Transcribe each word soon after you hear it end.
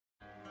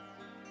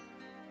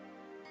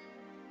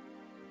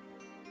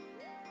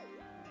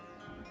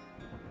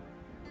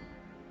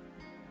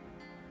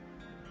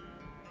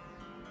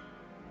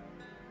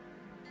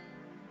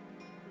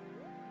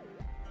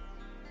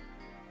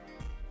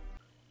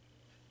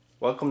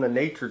Welcome to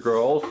Nature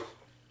Girls.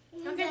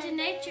 Welcome to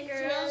Nature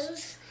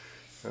Girls.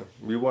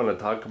 We want to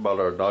talk about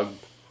our dog,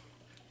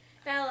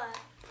 Bella.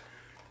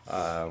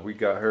 We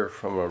got her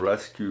from a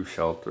rescue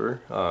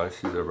shelter.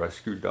 She's a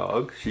rescue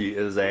dog. She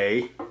is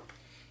a...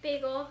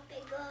 Beagle.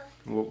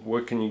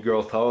 What can you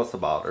girls tell us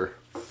about her?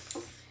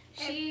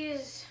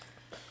 She's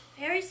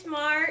very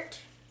smart.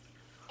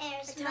 And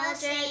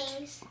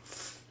intelligent.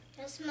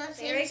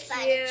 Very cute. by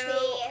the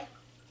tree.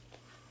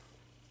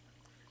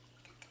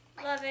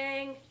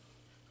 Loving.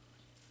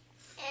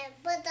 And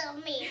put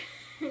on me.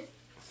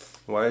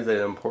 Why is it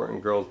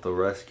important, girls, to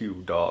rescue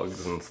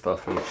dogs and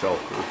stuff in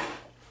shelters?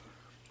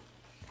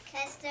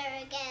 Because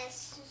they're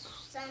against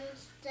some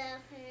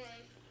stuff and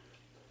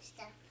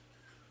stuff.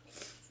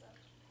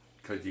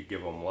 Because you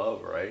give them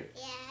love, right?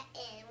 Yeah,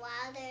 and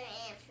water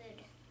and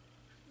food.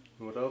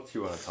 What else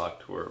you want to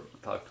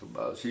talk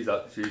about? She's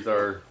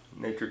our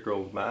Nature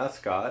Girls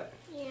mascot.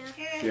 Yeah.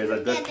 She has Her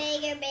a get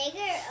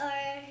bigger, or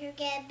her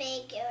get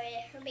big, or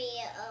her be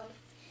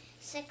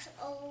 6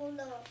 old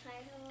or 5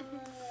 old,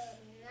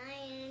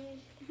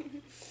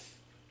 9.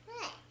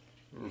 What?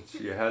 And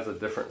she has a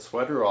different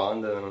sweater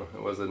on than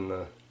it was in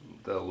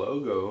the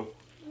logo.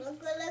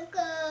 Look.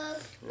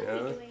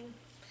 Yeah.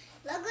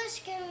 Logo's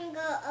gonna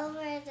go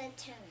over the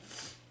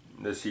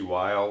turn. Is she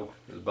wild?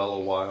 Is Bella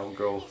wild,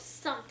 girl?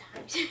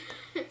 Sometimes.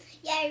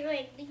 Yeah, you're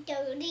like be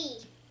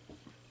dirty.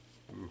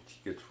 She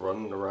gets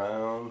running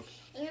around.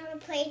 You ever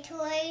play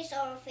toys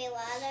or feel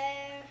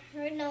water?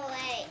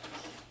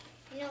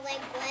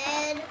 Like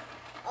lead,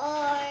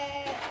 or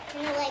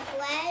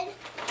lead,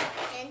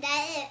 and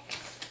that's it.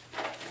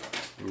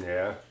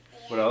 Yeah.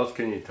 What else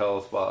can you tell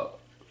us about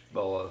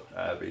Bella,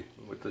 Abby?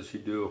 What does she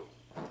do?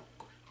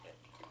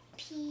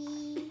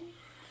 Pee.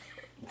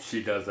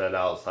 She does that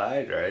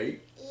outside, right?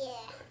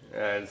 Yeah.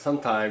 And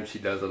sometimes she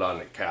does it on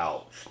the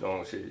couch,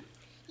 don't she?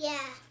 Yeah.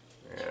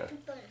 Yeah.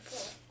 Poop on the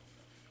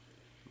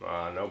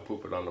floor. No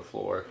pooping on the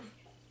floor.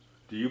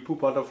 Do you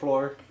poop on the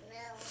floor?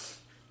 No.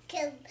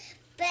 Cause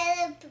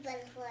better poop on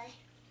the floor.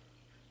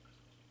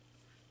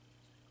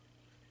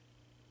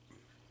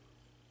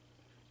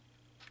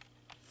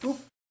 Poop.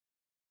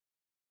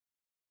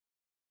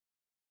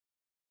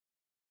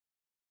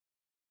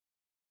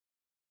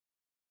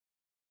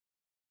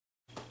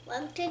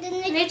 Welcome to the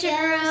Nature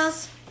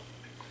Girls.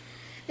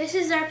 This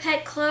is our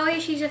pet Chloe.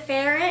 She's a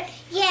ferret.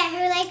 Yeah,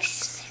 her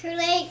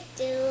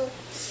do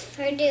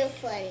fun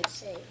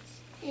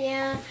things.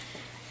 Yeah.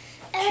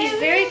 She's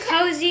very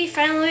cozy,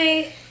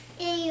 friendly.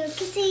 And your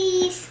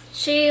kisses.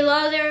 She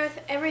loves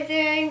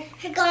everything.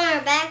 Her go on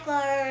her back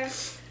or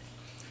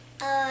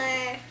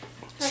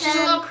She's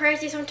a little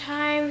crazy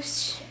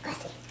sometimes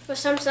with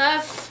some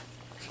stuff.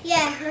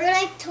 yeah,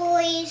 her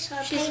toys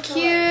or She's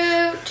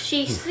play cute.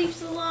 She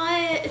sleeps a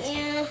lot. toys.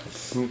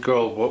 Yeah.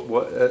 Girl,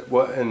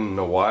 what in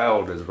the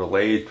wild is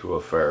related to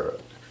a ferret?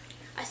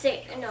 I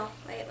say no.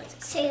 Wait, what's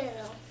it? Say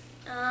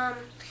no.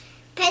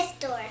 Pet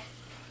store.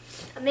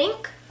 A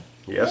mink.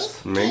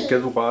 Yes, mink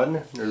is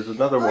one. There's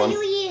another one.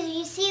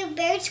 You see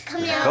birds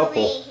coming There's a out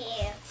couple. over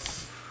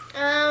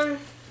here.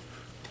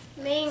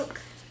 Mink.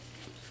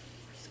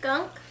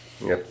 Skunk.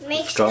 Yep,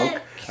 Mink skunk.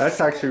 skunk.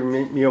 That's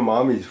actually me and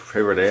Mommy's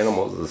favorite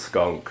animal is a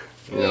skunk.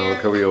 You know, Yeah.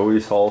 because we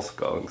always saw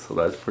skunks, so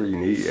that's pretty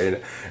neat.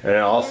 And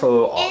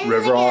also And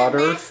river look at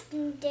otters,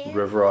 that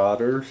river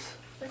otters,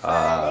 with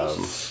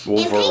otters.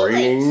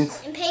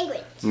 wolverines. And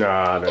penguins.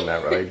 Nah, they're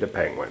not related to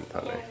penguins,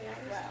 honey.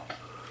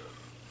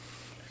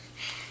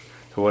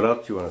 So what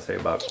else do you want to say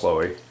about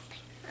Chloe?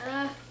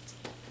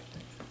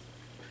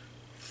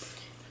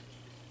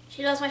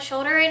 She loves my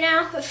shoulder right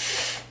now. Where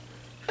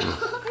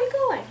are you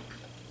going?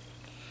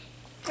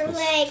 Her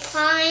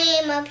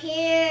climb up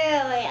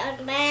here or on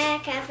the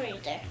back after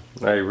there.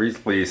 I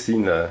recently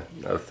seen a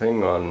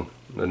thing on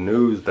the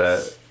news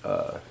that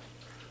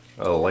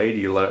a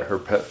lady let her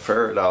pet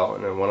ferret out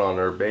and it went on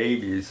her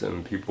babies,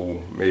 and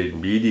people made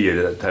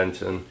media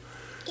attention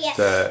Yes.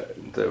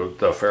 that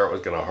the ferret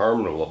was going to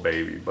harm the little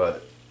baby.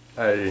 But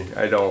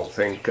I don't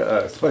think,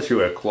 especially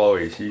with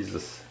Chloe, she's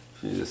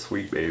a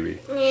sweet baby.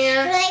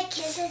 Yeah. Her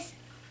kisses.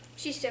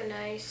 She's so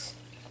nice.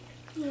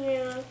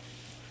 Yeah.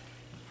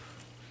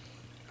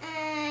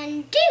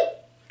 And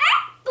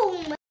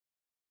boom.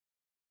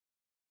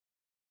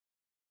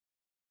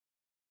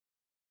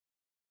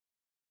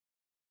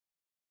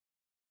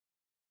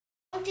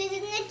 To the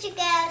Nature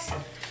Girls.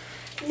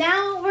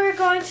 Now we're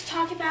going to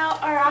talk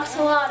about our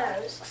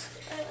axolotls.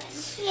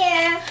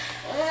 Here.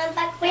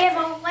 We have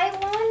a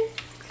white one.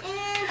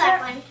 And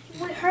black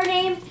one. Her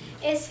name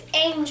is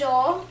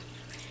Angel.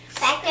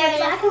 Back The there.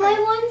 black and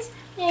white one's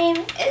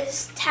name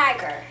is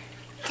Tiger.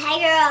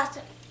 Tiger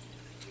also.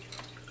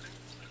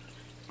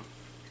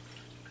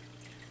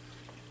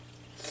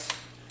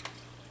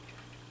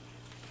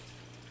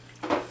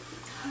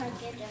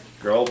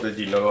 Girl, did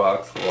you know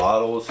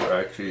axolotls are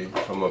actually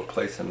from a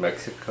place in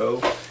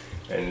Mexico,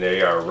 and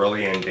they are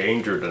really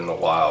endangered in the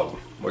wild?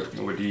 What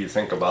do you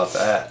think about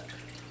that?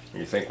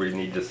 You think we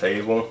need to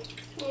save them?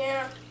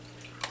 Yeah.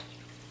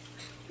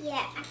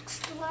 Yeah,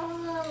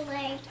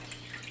 axolotl.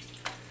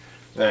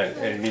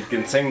 And you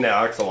can sing the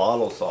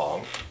axolotl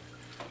song.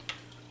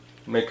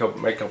 make up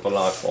an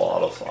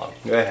axolotl song.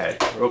 Go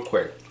ahead, real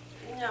quick.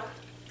 No.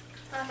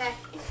 Okay.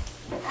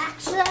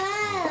 Axel.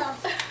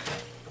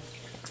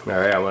 All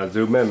right, I'm gonna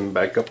zoom in and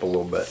back up a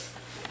little bit.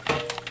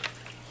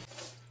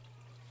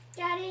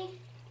 Daddy.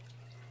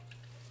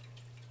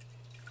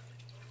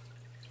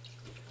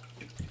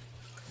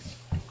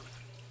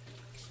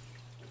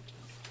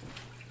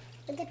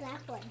 Look at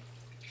that one.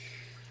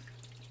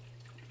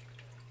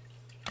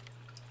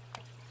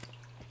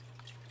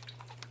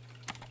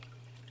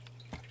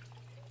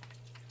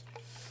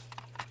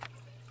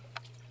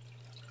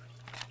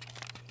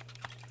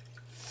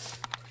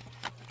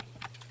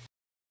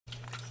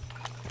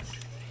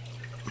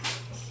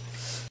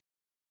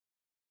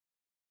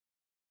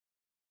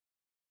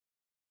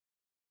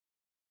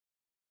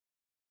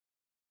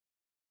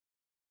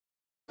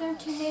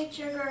 Welcome to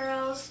Nature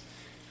Girls.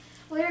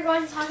 We are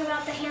going to talk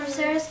about the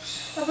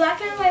hamsters. The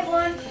black and white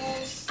one,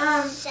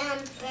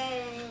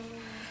 Sunburn.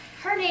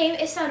 her name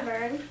is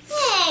Sunburn.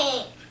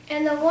 Hey.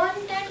 And the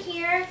one down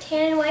here,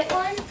 tan and white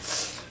one,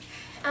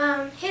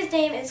 his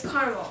name is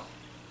Caramel.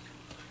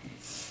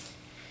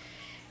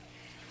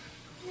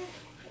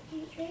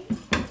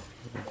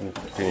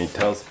 Can you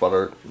tell us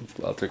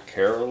about the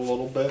care a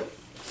little bit?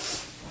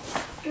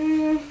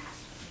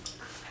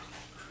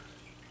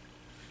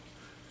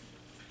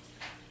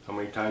 How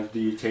many times do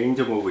you change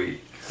them a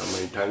week? How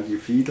many times do you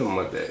feed them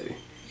a day?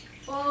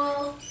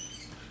 Well,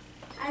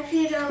 I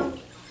feed them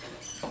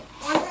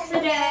once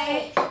a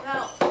day,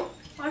 about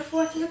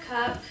 1/4 of a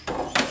cup.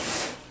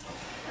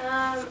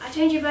 I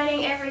change your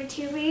bedding every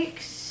 2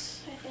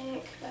 weeks, I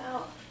think,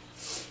 about.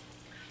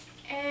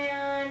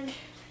 And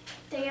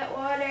they get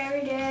water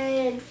every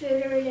day and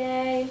food every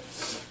day.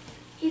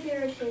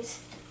 Either his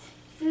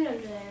food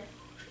under there.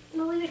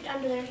 We'll leave it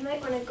under there. You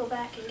might want to go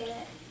back and get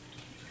it.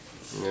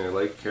 Yeah,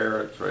 like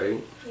carrots,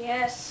 right?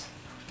 Yes.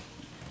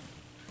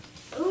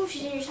 Ooh,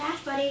 she's in your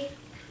sash, buddy.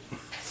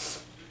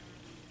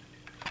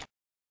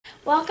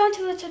 Welcome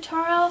to a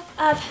tutorial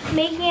of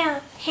making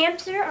a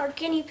hamster or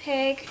guinea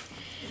pig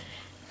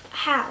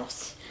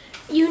house.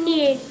 You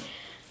need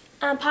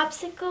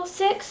popsicle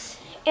sticks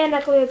and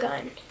a glue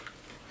gun.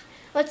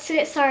 Let's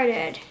get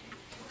started.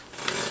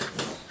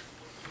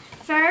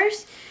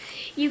 First,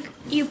 you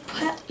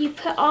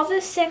put all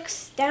the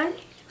sticks down.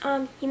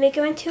 You make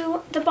them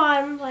into the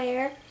bottom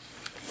layer.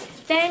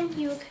 Then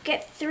you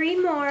get 3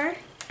 more,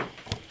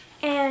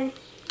 and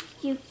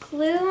you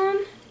glue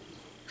them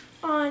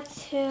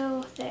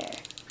onto there,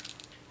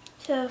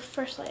 to the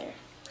first layer.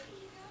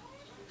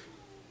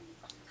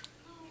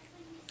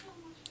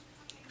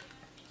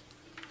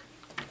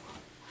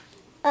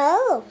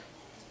 Oh.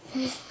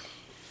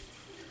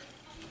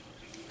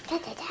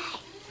 Da-da-da.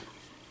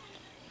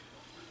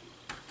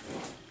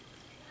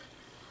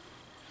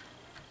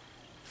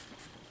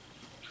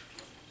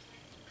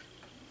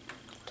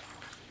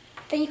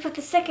 Then you put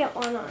the second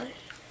one on.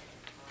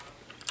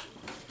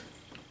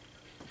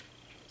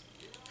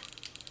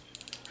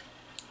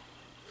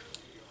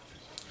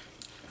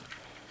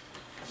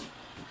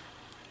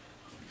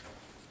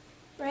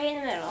 Right in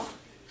the middle.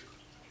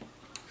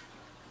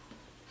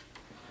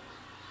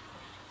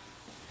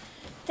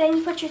 Then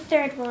you put your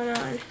third one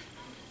on.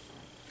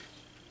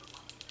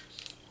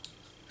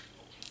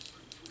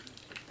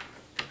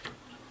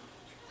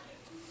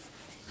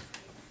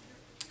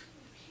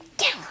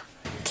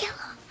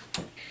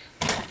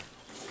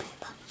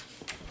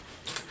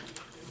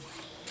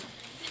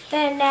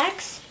 Then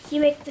next,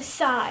 you make the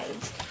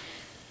sides.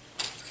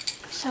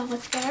 So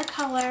let's get our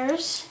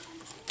colors.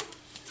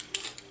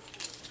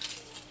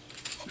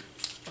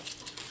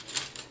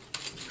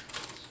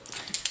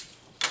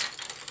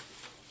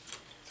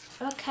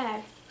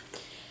 Okay,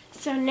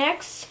 so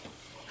next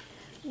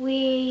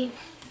we're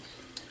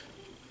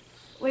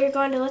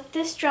going to let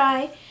this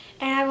dry,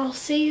 and I will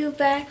see you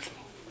back.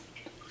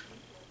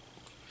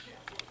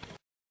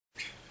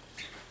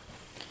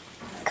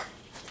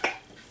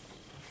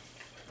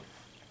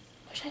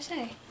 What should I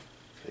say?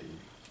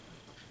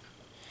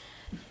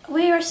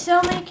 We are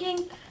still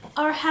making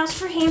our house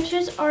for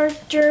hamsters, or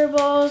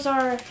gerbils,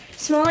 or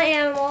small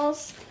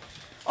animals,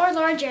 or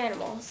large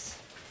animals.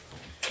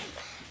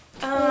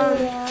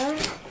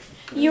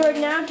 You are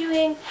now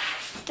doing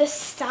the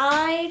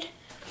side.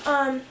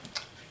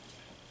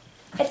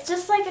 It's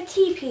just like a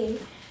teepee,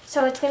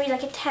 so it's gonna be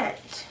like a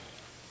tent.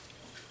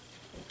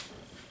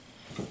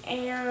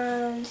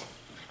 And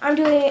I'm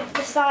doing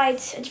the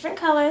sides a different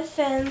color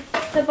than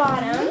the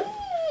bottom.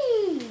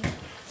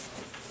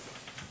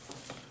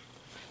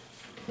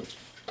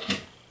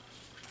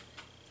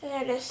 And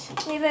I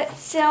just leave it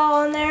still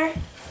on there.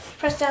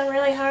 Press down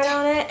really hard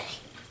on it.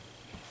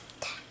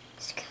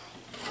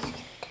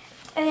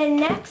 And then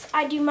next,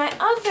 I do my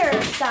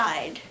other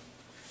side.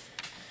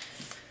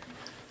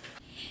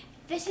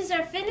 This is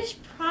our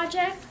finished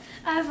project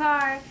of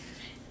our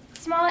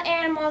small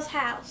animals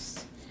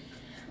house.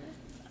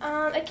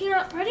 It came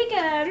out pretty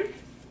good.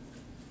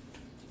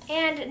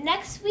 And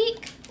next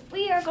week,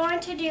 we are going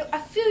to do a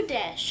food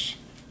dish.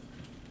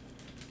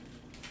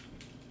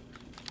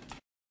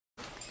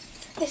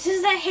 This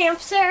is the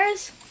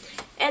hamsters,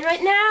 And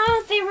right now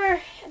they were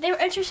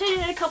interested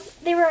in a couple.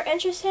 They were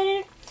interested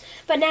in,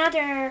 but now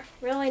they're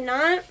really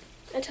not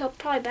until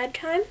probably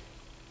bedtime.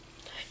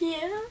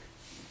 Yeah.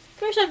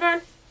 Come here,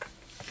 Sunburn. Come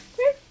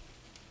here.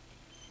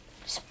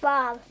 It's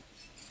Bob.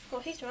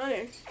 Well, he's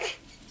running.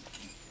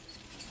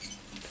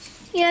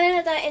 Yeah, they're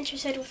not that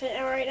interested with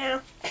it right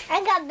now.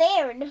 I got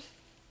buried.